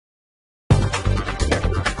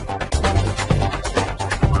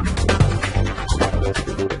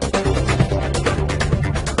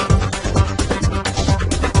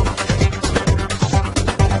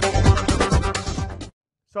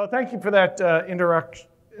Thank you for that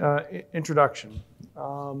introduction.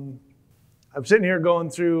 I'm sitting here going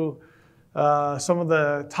through some of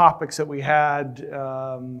the topics that we had,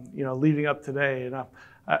 leading up today, and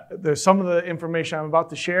there's some of the information I'm about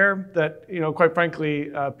to share that, quite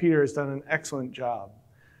frankly, Peter has done an excellent job.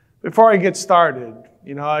 Before I get started,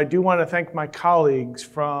 I do want to thank my colleagues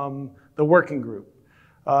from the working group.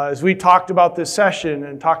 As we talked about this session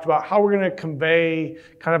and talked about how we're going to convey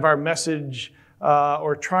kind of our message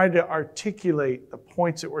or try to articulate the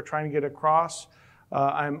points that we're trying to get across,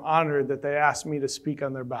 I'm honored that they asked me to speak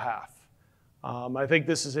on their behalf. I think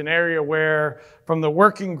this is an area where, from the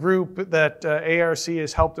working group that ARC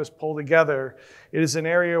has helped us pull together, it is an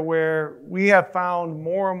area where we have found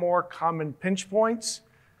more and more common pinch points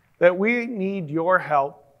that we need your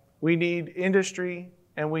help, we need industry,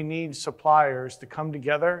 and we need suppliers to come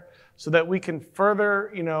together so that we can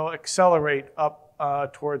further, accelerate up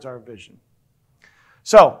towards our vision.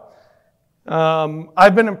 So,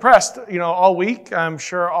 I've been impressed, all week. I'm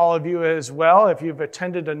sure all of you as well, if you've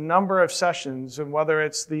attended a number of sessions, and whether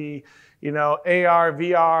it's the, AR,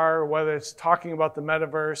 VR, whether it's talking about the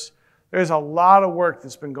metaverse, there's a lot of work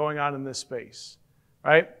that's been going on in this space,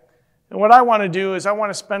 right? And what I want to do is I want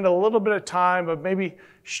to spend a little bit of time of maybe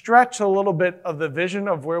stretch a little bit of the vision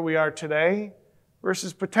of where we are today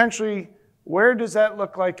versus potentially where does that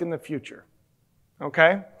look like in the future,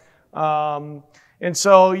 okay? And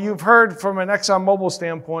so you've heard from an ExxonMobil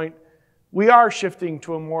standpoint, we are shifting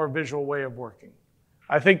to a more visual way of working.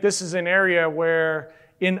 I think this is an area where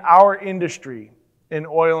in our industry, in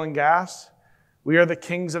oil and gas, we are the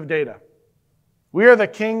kings of data. We are the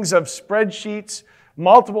kings of spreadsheets,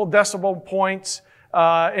 multiple decimal points,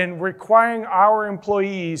 and requiring our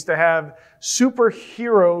employees to have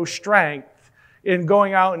superhero strength in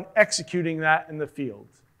going out and executing that in the field.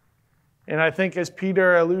 And I think, as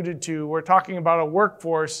Peter alluded to, we're talking about a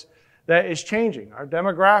workforce that is changing. Our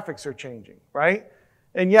demographics are changing, right?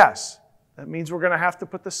 And yes, that means we're going to have to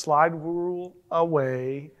put the slide rule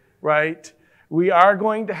away, right? We are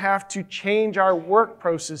going to have to change our work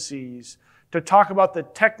processes to talk about the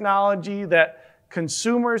technology that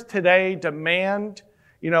consumers today demand,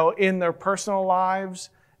 in their personal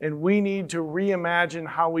lives, and we need to reimagine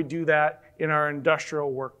how we do that in our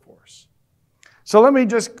industrial workforce. So let me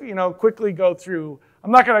just, quickly go through.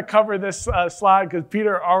 I'm not going to cover this slide because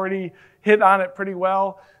Peter already hit on it pretty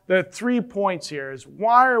well. The 3 points here is,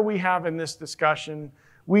 why are we having this discussion?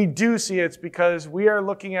 We do see it's because we are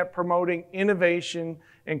looking at promoting innovation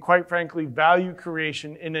and, quite frankly, value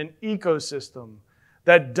creation in an ecosystem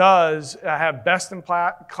that does have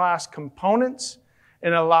best-in-class components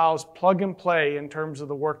and allows plug and play in terms of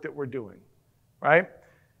the work that we're doing, right?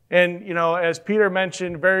 And, as Peter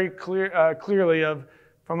mentioned very clearly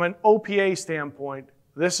from an OPA standpoint,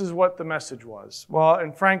 this is what the message was. Well,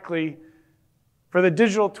 and frankly, for the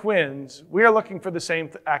digital twins, we are looking for the same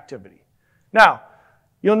activity. Now,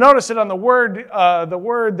 you'll notice it on the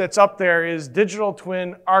word that's up there is digital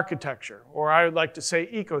twin architecture, or I would like to say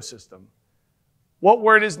ecosystem. What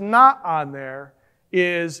word is not on there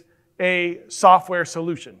is a software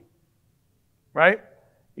solution, right?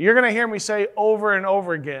 You're going to hear me say over and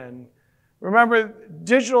over again, remember,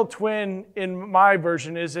 digital twin in my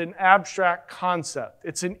version is an abstract concept.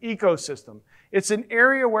 It's an ecosystem. It's an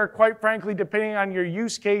area where, quite frankly, depending on your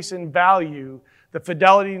use case and value, the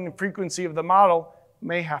fidelity and the frequency of the model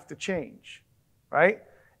may have to change, right?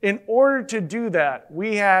 In order to do that,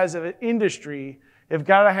 we as an industry have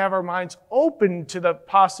got to have our minds open to the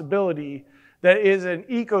possibility that is an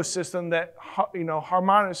ecosystem that,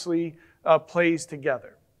 harmoniously plays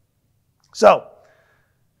together. So,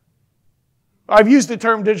 I've used the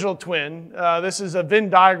term digital twin. This is a Venn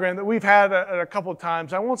diagram that we've had a couple of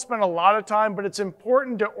times. I won't spend a lot of time, but it's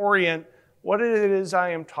important to orient what it is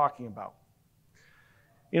I am talking about.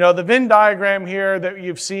 The Venn diagram here that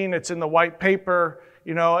you've seen, it's in the white paper.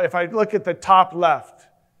 If I look at the top left,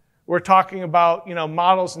 we're talking about,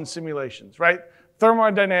 models and simulations, right?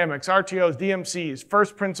 Thermodynamics, RTOs, DMCs,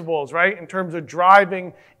 first principles, right? In terms of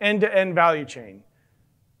driving end-to-end value chain.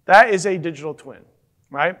 That is a digital twin,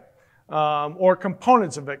 right? Or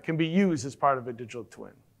components of it can be used as part of a digital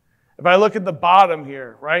twin. If I look at the bottom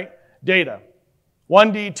here, right? Data.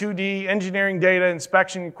 1D, 2D, engineering data,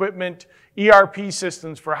 inspection equipment, ERP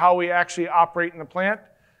systems for how we actually operate in the plant.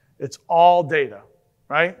 It's all data,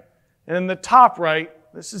 right? And in the top right,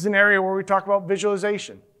 this is an area where we talk about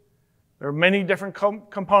visualization. There are many different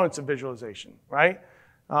components of visualization, right?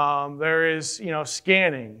 There is,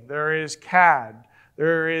 scanning. There is CAD.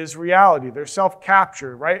 There is reality. There's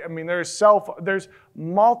self-capture, right? I mean, there's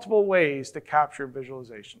multiple ways to capture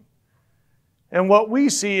visualization. And what we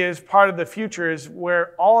see as part of the future is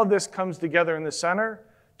where all of this comes together in the center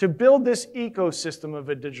to build this ecosystem of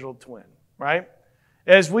a digital twin, right?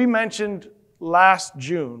 As we mentioned last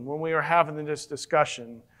June when we were having this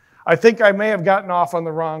discussion, I think I may have gotten off on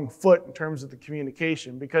the wrong foot in terms of the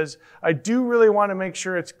communication, because I do really want to make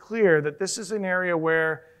sure it's clear that this is an area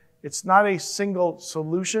where it's not a single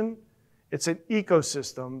solution, it's an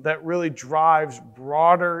ecosystem that really drives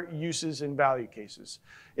broader uses and value cases.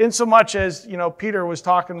 In so much as, Peter was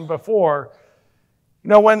talking before,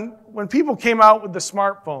 when people came out with the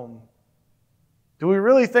smartphone, do we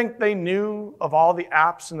really think they knew of all the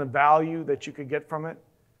apps and the value that you could get from it?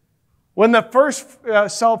 When the first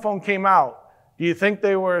cell phone came out, do you think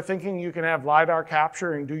they were thinking you can have LiDAR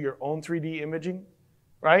capture and do your own 3D imaging,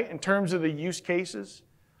 right? In terms of the use cases?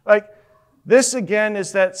 Like, this again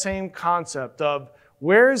is that same concept of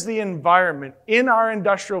where is the environment in our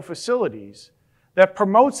industrial facilities that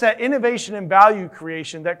promotes that innovation and value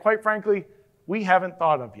creation that, quite frankly, we haven't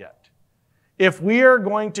thought of yet. If we are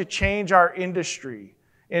going to change our industry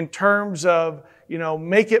in terms of,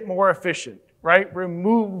 make it more efficient, right?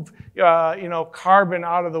 Remove, carbon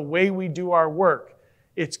out of the way we do our work,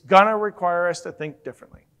 it's gonna require us to think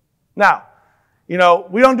differently. Now,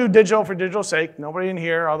 we don't do digital for digital's sake. Nobody in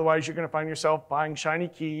here, otherwise you're gonna find yourself buying shiny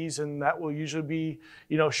keys, and that will usually be,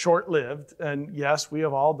 short-lived. And yes, we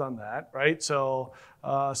have all done that, right? So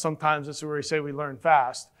sometimes this is where we say we learn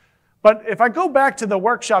fast. But if I go back to the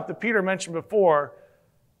workshop that Peter mentioned before,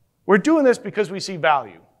 we're doing this because we see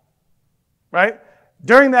value, right?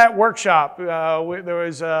 During that workshop, there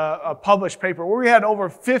was a published paper where we had over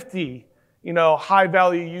 50,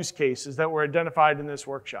 high-value use cases that were identified in this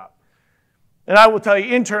workshop. And I will tell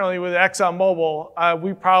you, internally with ExxonMobil,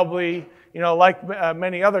 we probably, like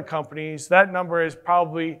many other companies, that number is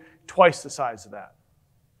probably twice the size of that,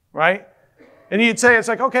 right? And you'd say, it's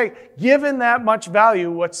like, okay, given that much value,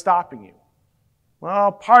 what's stopping you?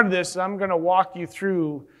 Well, part of this, I'm going to walk you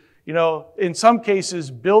through, in some cases,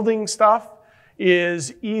 building stuff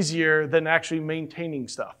is easier than actually maintaining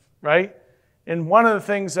stuff, right? And one of the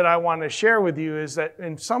things that I want to share with you is that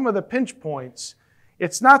in some of the pinch points,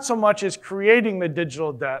 it's not so much as creating the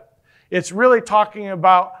digital debt. It's really talking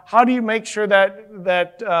about how do you make sure that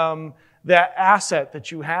that asset that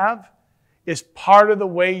you have is part of the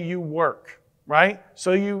way you work, right?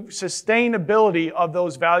 So sustainability of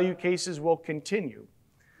those value cases will continue.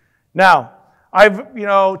 Now, I've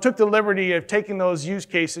took the liberty of taking those use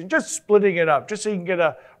cases and just splitting it up, just so you can get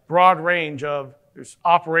a broad range of, there's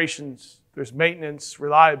operations, there's maintenance,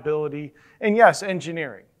 reliability, and yes,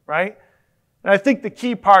 engineering, right? And I think the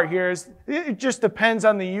key part here is it just depends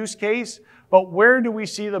on the use case, but where do we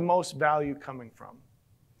see the most value coming from?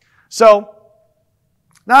 So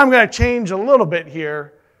now I'm going to change a little bit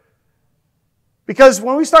here, because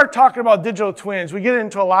when we start talking about digital twins, we get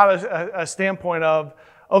into a lot of a standpoint of,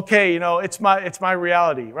 okay, it's my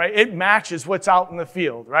reality, right? It matches what's out in the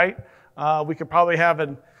field, right? We could probably have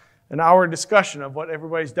an hour discussion of what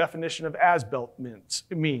everybody's definition of as-built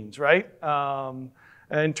means, right?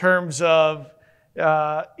 In terms of,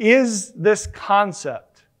 is this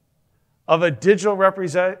concept of a digital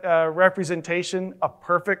representation a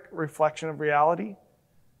perfect reflection of reality?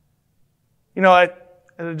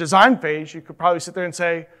 At the design phase, you could probably sit there and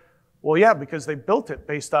say, well, yeah, because they built it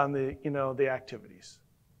based on the activities.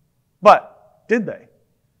 But did they,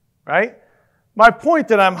 right? My point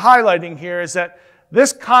that I'm highlighting here is that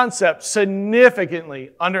this concept significantly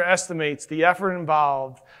underestimates the effort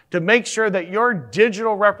involved to make sure that your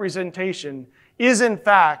digital representation is in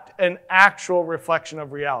fact an actual reflection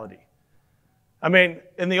of reality. I mean,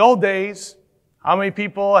 in the old days, how many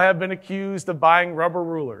people have been accused of buying rubber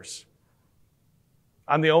rulers?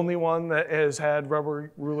 I'm the only one that has had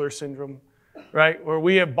rubber ruler syndrome, right? Where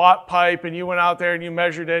we have bought pipe and you went out there and you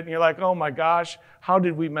measured it and you're like, oh my gosh, how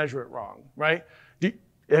did we measure it wrong, right?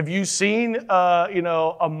 Have you seen,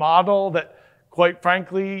 a model that, quite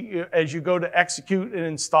frankly, as you go to execute and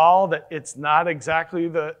install, that it's not exactly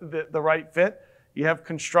the right fit? You have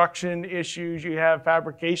construction issues, you have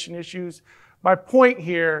fabrication issues. My point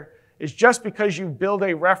here is just because you build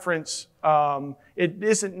a reference, it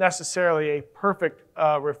isn't necessarily a perfect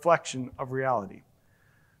reflection of reality.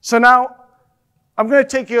 So now, I'm going to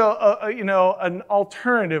take you, an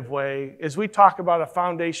alternative way as we talk about a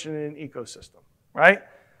foundation and an ecosystem, right?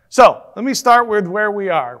 So let me start with where we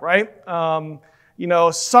are, right?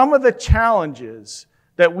 Some of the challenges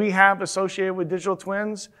that we have associated with digital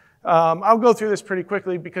twins, I'll go through this pretty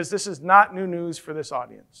quickly because this is not new news for this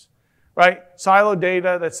audience, right? Silo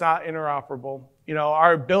data that's not interoperable.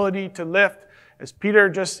 Our ability to lift, as Peter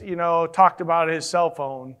just, talked about his cell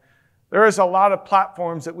phone, There is a lot of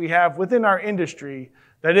platforms that we have within our industry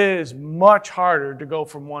that it is much harder to go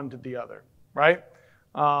from one to the other, right?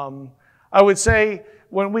 I would say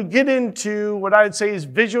when we get into what I would say is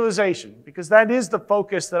visualization, because that is the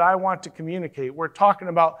focus that I want to communicate. We're talking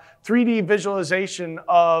about 3D visualization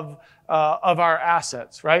of our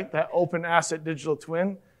assets, right? That open asset digital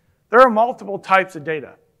twin. There are multiple types of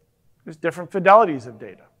data. There's different fidelities of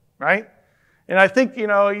data, right? And I think,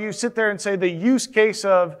 you sit there and say the use case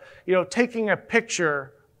of, taking a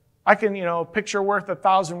picture, I can, a picture worth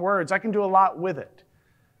 1,000 words, I can do a lot with it.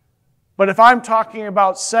 But if I'm talking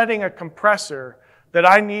about setting a compressor that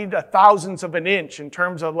I need 1,000th of an inch in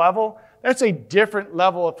terms of level, that's a different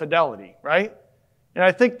level of fidelity, right? And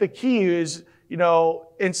I think the key is,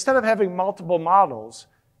 instead of having multiple models,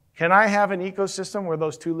 can I have an ecosystem where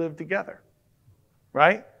those two live together,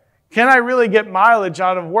 right? Can I really get mileage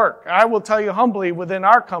out of work? I will tell you humbly, within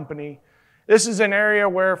our company, this is an area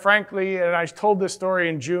where, frankly, and I told this story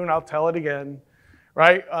in June, I'll tell it again,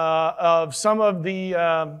 right, of some of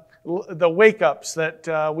the wake-ups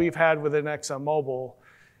that we've had within ExxonMobil,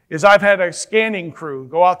 is I've had a scanning crew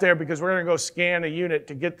go out there because we're going to go scan a unit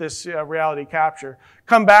to get this reality capture,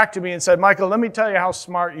 come back to me and said, Michael, let me tell you how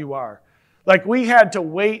smart you are. Like, we had to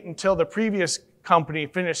wait until the previous company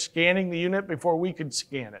finished scanning the unit before we could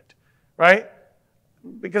scan it, right?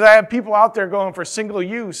 Because I have people out there going for single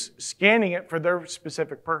use, scanning it for their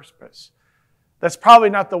specific purpose. That's probably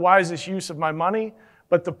not the wisest use of my money,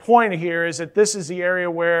 but the point here is that this is the area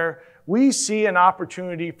where we see an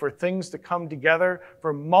opportunity for things to come together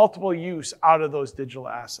for multiple use out of those digital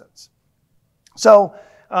assets. So,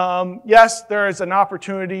 yes, there is an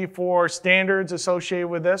opportunity for standards associated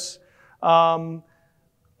with this.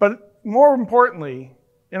 But more importantly,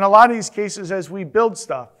 in a lot of these cases, as we build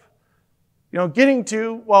stuff, getting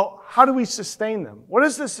to, well, how do we sustain them? What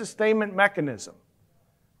is the sustainment mechanism?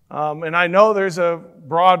 And I know there's a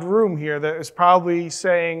broad room here that is probably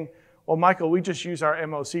saying, well, Michael, we just use our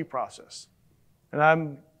MOC process. And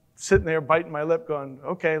I'm sitting there biting my lip going,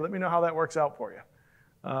 okay, let me know how that works out for you.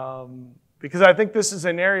 Because I think this is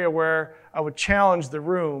an area where I would challenge the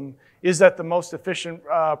room, is that the most efficient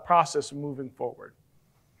process moving forward?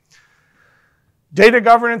 Data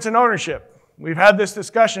governance and ownership. We've had this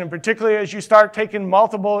discussion, and particularly as you start taking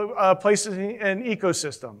multiple places in an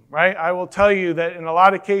ecosystem, right? I will tell you that in a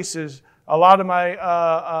lot of cases, a lot of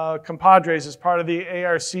my compadres as part of the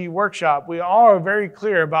ARC workshop, we all are very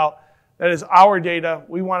clear about that is our data.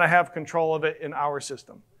 We want to have control of it in our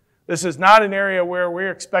system. This is not an area where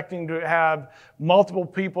we're expecting to have multiple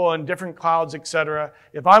people in different clouds, et cetera.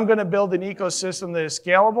 If I'm going to build an ecosystem that is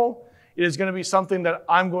scalable, it is going to be something that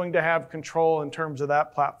I'm going to have control in terms of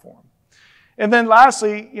that platform. And then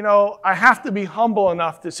lastly, I have to be humble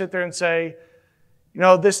enough to sit there and say,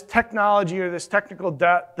 this technology or this technical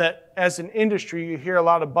debt that as an industry you hear a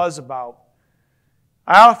lot of buzz about,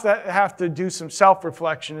 I have to do some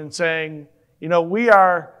self-reflection and saying, we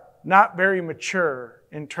are not very mature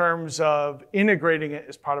in terms of integrating it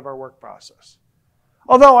as part of our work process.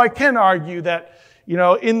 Although I can argue that,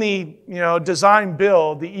 in the design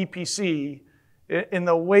build, the EPC, in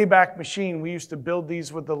the Wayback Machine, we used to build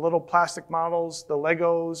these with the little plastic models, the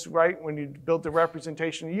Legos, right? When you built the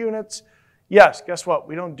representation of units. Yes, guess what?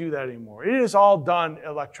 We don't do that anymore. It is all done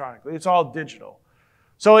electronically. It's all digital.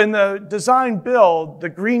 So in the design build, the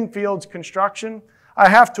greenfields construction, I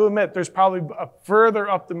have to admit there's probably a further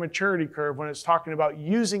up the maturity curve when it's talking about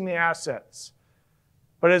using the assets.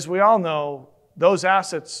 But as we all know, those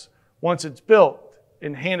assets, once it's built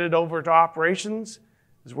and handed over to operations,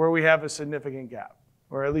 is where we have a significant gap,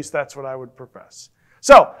 or at least that's what I would profess.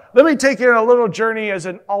 So let me take you on a little journey as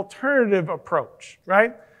an alternative approach,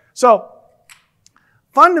 right? So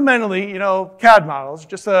fundamentally, CAD models,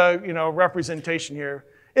 just a representation here,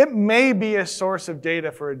 it may be a source of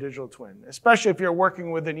data for a digital twin, especially if you're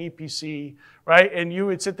working with an EPC, right? And you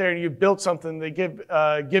would sit there and you build something, they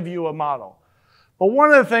give you a model. But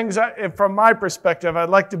one of the things, from my perspective, I'd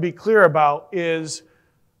like to be clear about is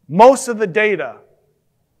most of the data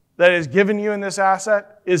that is given you in this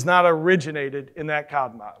asset is not originated in that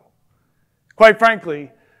CAD model. Quite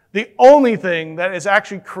frankly, the only thing that is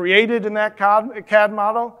actually created in that CAD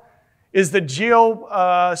model is the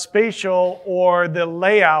geospatial or the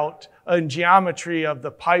layout and geometry of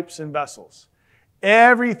the pipes and vessels.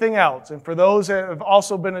 Everything else, and for those that have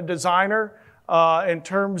also been a designer in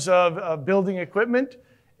terms of building equipment,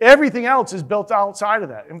 everything else is built outside of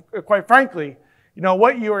that. And quite frankly,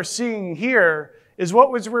 what you are seeing here is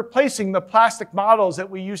what was replacing the plastic models that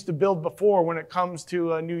we used to build before when it comes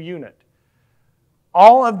to a new unit.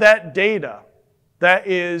 All of that data that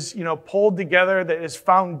is pulled together, that is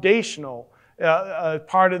foundational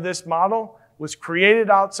part of this model, was created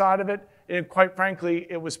outside of it, and quite frankly,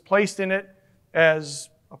 it was placed in it as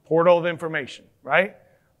a portal of information, right?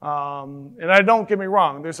 And I don't get me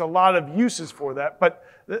wrong, there's a lot of uses for that, but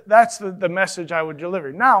that's the message I would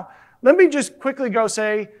deliver. Now, let me just quickly go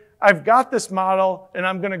say, I've got this model, and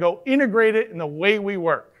I'm going to go integrate it in the way we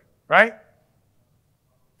work, right?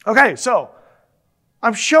 Okay, so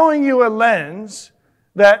I'm showing you a lens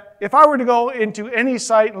that if I were to go into any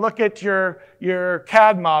site and look at your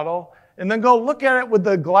CAD model, and then go look at it with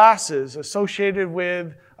the glasses associated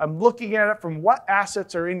with, I'm looking at it from what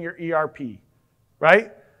assets are in your ERP,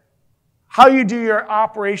 right? How you do your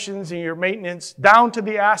operations and your maintenance down to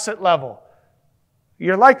the asset level.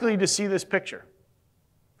 You're likely to see this picture.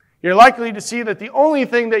 You're likely to see that the only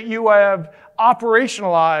thing that you have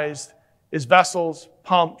operationalized is vessels,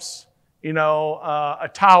 pumps, a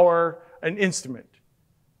tower, an instrument.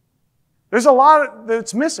 There's a lot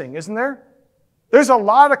that's missing, isn't there? There's a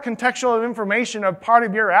lot of contextual information of part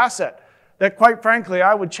of your asset that, quite frankly,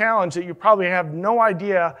 I would challenge that you probably have no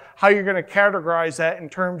idea how you're going to categorize that in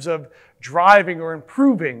terms of driving or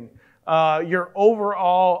improving your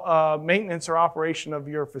overall maintenance or operation of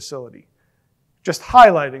your facility. Just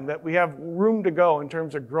highlighting that we have room to go in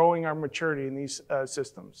terms of growing our maturity in these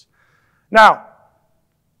systems. Now,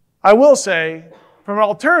 I will say, from an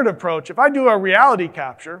alternative approach, if I do a reality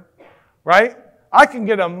capture, right, I can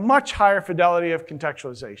get a much higher fidelity of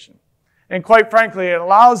contextualization. And quite frankly, it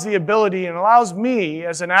allows the ability and allows me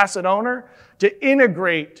as an asset owner to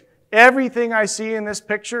integrate everything I see in this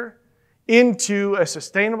picture into a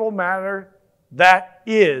sustainable matter that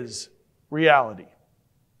is reality.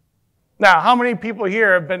 Now, how many people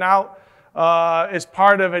here have been out as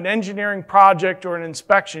part of an engineering project or an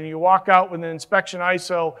inspection? You walk out with an inspection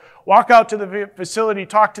ISO, walk out to the facility,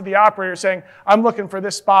 talk to the operator saying, I'm looking for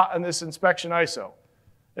this spot on this inspection ISO.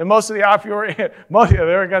 And most of the operators,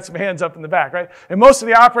 there we got some hands up in the back, right? And most of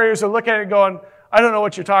the operators are looking at it going, I don't know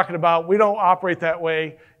what you're talking about. We don't operate that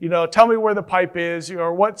way. Tell me where the pipe is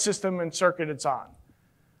or what system and circuit it's on.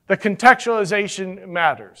 The contextualization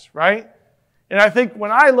matters, right? And I think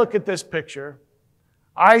when I look at this picture,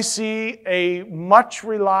 I see a much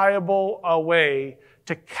reliable way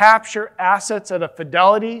to capture assets at a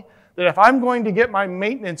fidelity that if I'm going to get my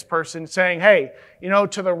maintenance person saying, hey,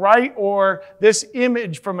 to the right or this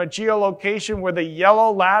image from a geolocation where the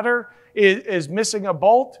yellow ladder is missing a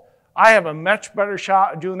bolt, I have a much better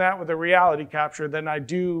shot of doing that with a reality capture than I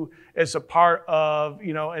do as a part of,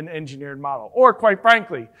 an engineered model. Or quite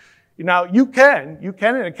frankly, you can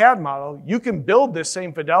in a CAD model, you can build this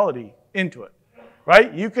same fidelity into it.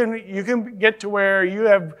 Right? You can get to where you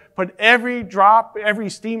have put every drop, every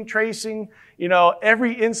steam tracing,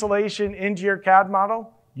 every insulation into your CAD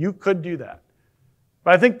model. You could do that.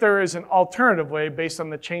 But I think there is an alternative way based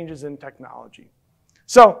on the changes in technology.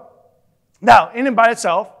 So now, in and by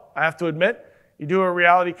itself, I have to admit, you do a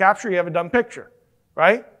reality capture, you have a dumb picture,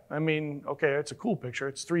 right? I mean, okay, it's a cool picture.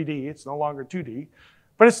 It's 3D. It's no longer 2D.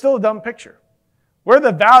 But it's still a dumb picture. Where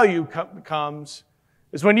the value comes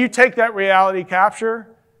is when you take that reality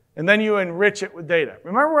capture and then you enrich it with data.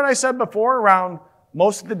 Remember what I said before around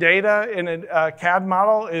most of the data in a CAD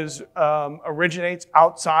model originates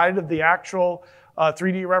outside of the actual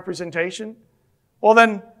 3D representation? Well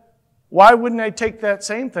then, why wouldn't I take that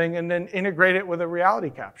same thing and then integrate it with a reality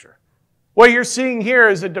capture? What you're seeing here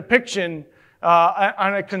is a depiction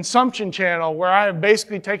on a consumption channel where I have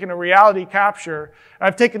basically taken a reality capture.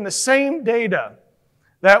 I've taken the same data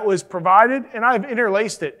that was provided, and I've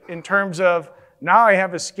interlaced it in terms of now I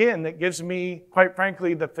have a skin that gives me, quite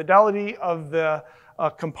frankly, the fidelity of the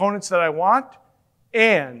components that I want,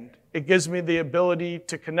 and it gives me the ability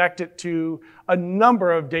to connect it to a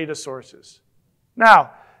number of data sources.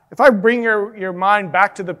 Now, if I bring your mind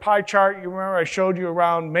back to the pie chart, you remember I showed you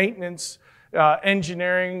around maintenance,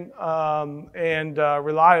 engineering, and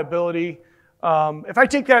reliability. If I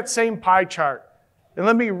take that same pie chart and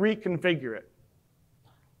let me reconfigure it,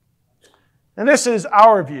 and this is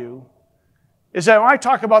our view, is that when I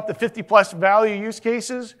talk about the 50+ value use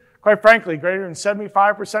cases, quite frankly, greater than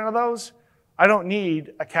 75% of those, I don't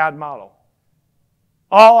need a CAD model.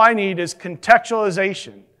 All I need is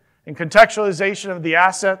contextualization, and contextualization of the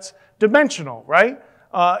assets, dimensional, right?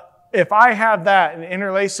 If I have that and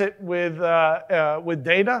interlace it with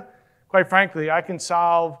data, quite frankly, I can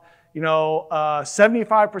solve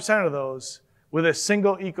 75% of those with a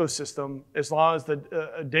single ecosystem as long as the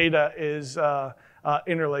data is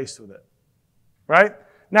interlaced with it, right?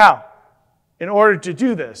 Now, in order to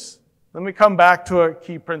do this, let me come back to a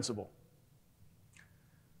key principle.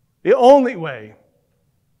 The only way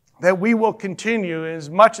that we will continue, as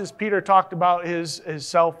much as Peter talked about his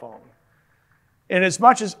cell phone, And as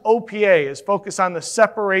much as OPA is focused on the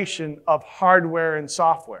separation of hardware and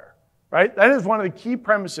software, right? That is one of the key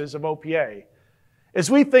premises of OPA.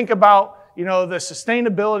 As we think about, the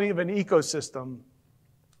sustainability of an ecosystem,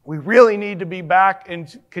 we really need to be back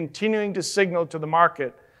and continuing to signal to the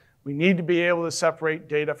market, we need to be able to separate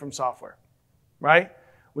data from software, right?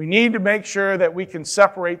 We need to make sure that we can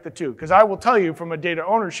separate the two. Because I will tell you, from a data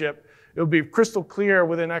ownership, it will be crystal clear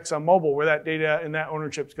within ExxonMobil where that data and that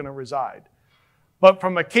ownership is going to reside. But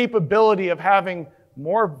from a capability of having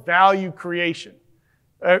more value creation,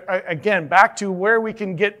 again, back to where we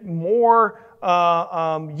can get more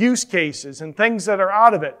use cases and things that are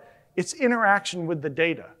out of it, it's interaction with the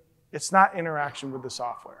data. It's not interaction with the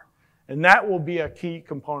software. And that will be a key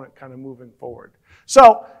component kind of moving forward.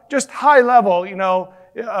 So just high level,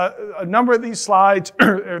 a number of these slides,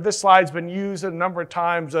 or this slide's been used a number of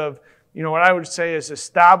times of, what I would say is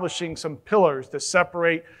establishing some pillars to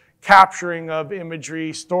separate capturing of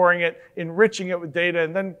imagery, storing it, enriching it with data,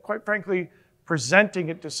 and then, quite frankly, presenting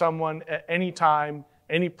it to someone at any time,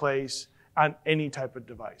 any place, on any type of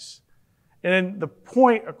device. And then the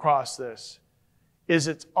point across this is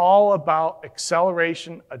it's all about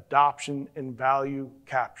acceleration, adoption, and value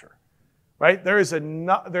capture, right? There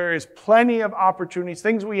is plenty of opportunities,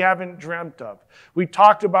 things we haven't dreamt of. We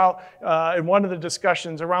talked about in one of the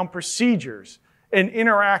discussions around procedures and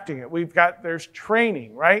interacting it. There's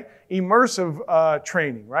training, right? Immersive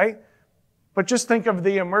training, right? But just think of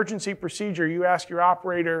the emergency procedure you ask your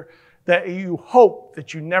operator that you hope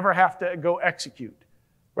that you never have to go execute,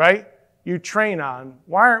 right? You train on.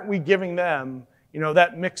 Why aren't we giving them,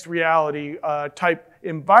 that mixed reality type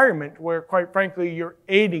environment where, quite frankly, you're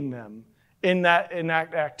aiding them in that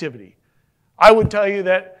activity? I would tell you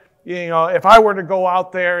that, if I were to go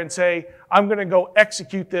out there and say, I'm going to go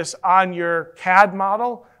execute this on your CAD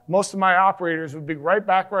model, most of my operators would be right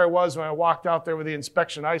back where I was when I walked out there with the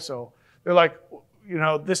inspection ISO. They're like,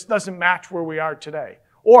 this doesn't match where we are today.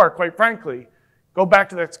 Or, quite frankly, go back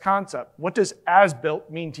to this concept. What does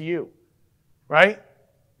as-built mean to you, right?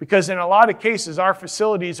 Because in a lot of cases, our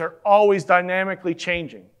facilities are always dynamically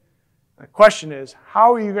changing. The question is,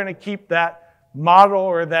 how are you going to keep that model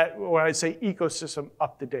or that, what I say, ecosystem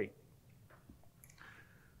up to date?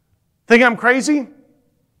 Think I'm crazy?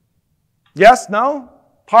 Yes, no?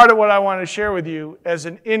 Part of what I want to share with you as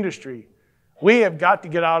an industry, we have got to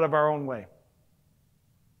get out of our own way.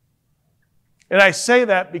 And I say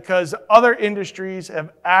that because other industries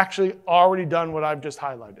have actually already done what I've just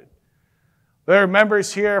highlighted. There are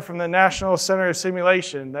members here from the National Center of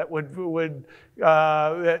Simulation that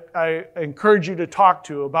that I encourage you to talk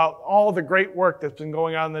to about all the great work that's been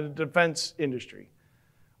going on in the defense industry,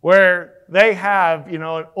 where they have,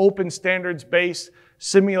 an open standards-based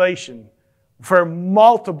simulation for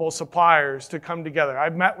multiple suppliers to come together.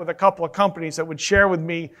 I've met with a couple of companies that would share with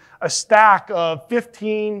me a stack of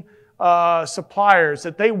 15 suppliers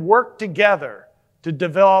that they work together to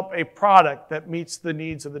develop a product that meets the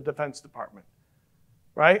needs of the Defense Department,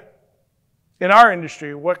 right? In our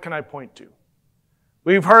industry, what can I point to?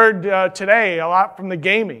 We've heard today a lot from the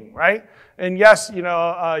gaming, right? And yes,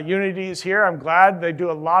 Unity is here. I'm glad they do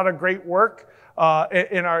a lot of great work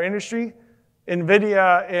in our industry.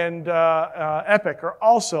 NVIDIA and Epic are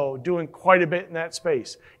also doing quite a bit in that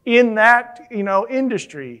space. In that,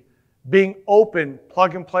 industry, being open,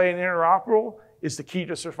 plug and play, and interoperable is the key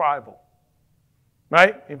to survival,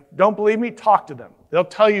 right? If you don't believe me, talk to them. They'll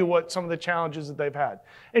tell you what some of the challenges that they've had.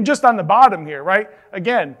 And just on the bottom here, right?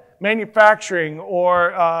 Again, manufacturing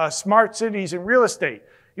or smart cities and real estate.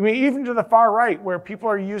 Even to the far right, where people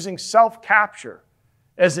are using self-capture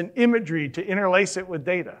as an imagery to interlace it with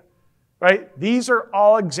data, right? These are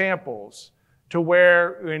all examples to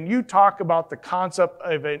where when you talk about the concept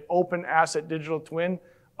of an open asset digital twin,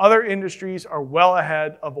 other industries are well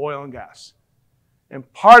ahead of oil and gas.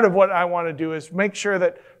 And part of what I want to do is make sure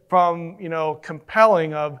that from,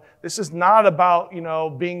 compelling of, this is not about,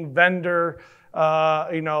 being vendor,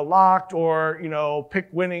 locked or, pick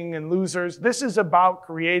winning and losers. This is about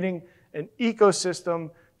creating an ecosystem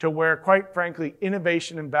to where, quite frankly,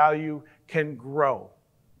 innovation and value can grow.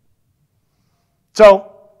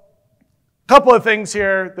 So, a couple of things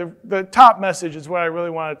here. The top message is what I really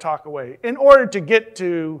want to talk away. In order to get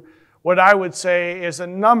to what I would say is a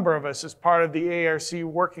number of us as part of the ARC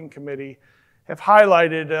working committee have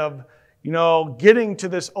highlighted of, getting to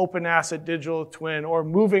this open asset digital twin or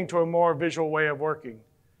moving to a more visual way of working.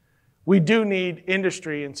 We do need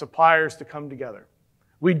industry and suppliers to come together.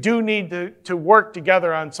 We do need to work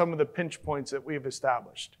together on some of the pinch points that we've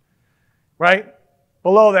established, right?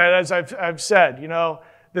 Below that, as I've said,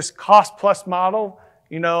 this cost plus model,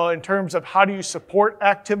 in terms of how do you support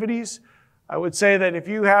activities, I would say that if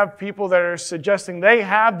you have people that are suggesting they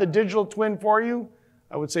have the digital twin for you,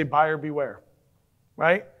 I would say buyer beware,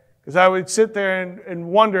 right? Because I would sit there and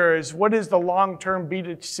wonder what is the long-term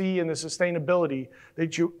B2C and the sustainability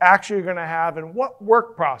that you actually are going to have, and what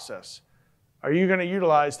work process are you going to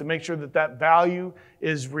utilize to make sure that that value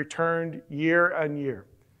is returned year on year.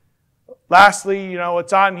 Lastly,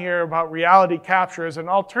 it's on here about reality capture as an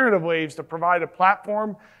alternative ways to provide a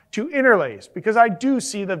platform to interlace, because I do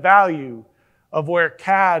see the value of where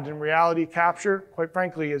CAD and reality capture, quite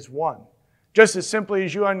frankly, is one. Just as simply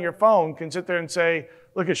as you on your phone can sit there and say,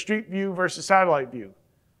 look at street view versus satellite view.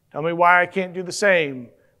 Tell me why I can't do the same,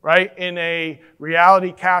 right, in a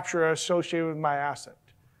reality capture associated with my asset.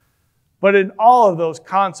 But in all of those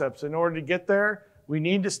concepts, in order to get there, we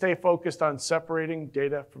need to stay focused on separating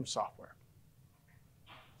data from software.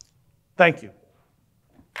 Thank you.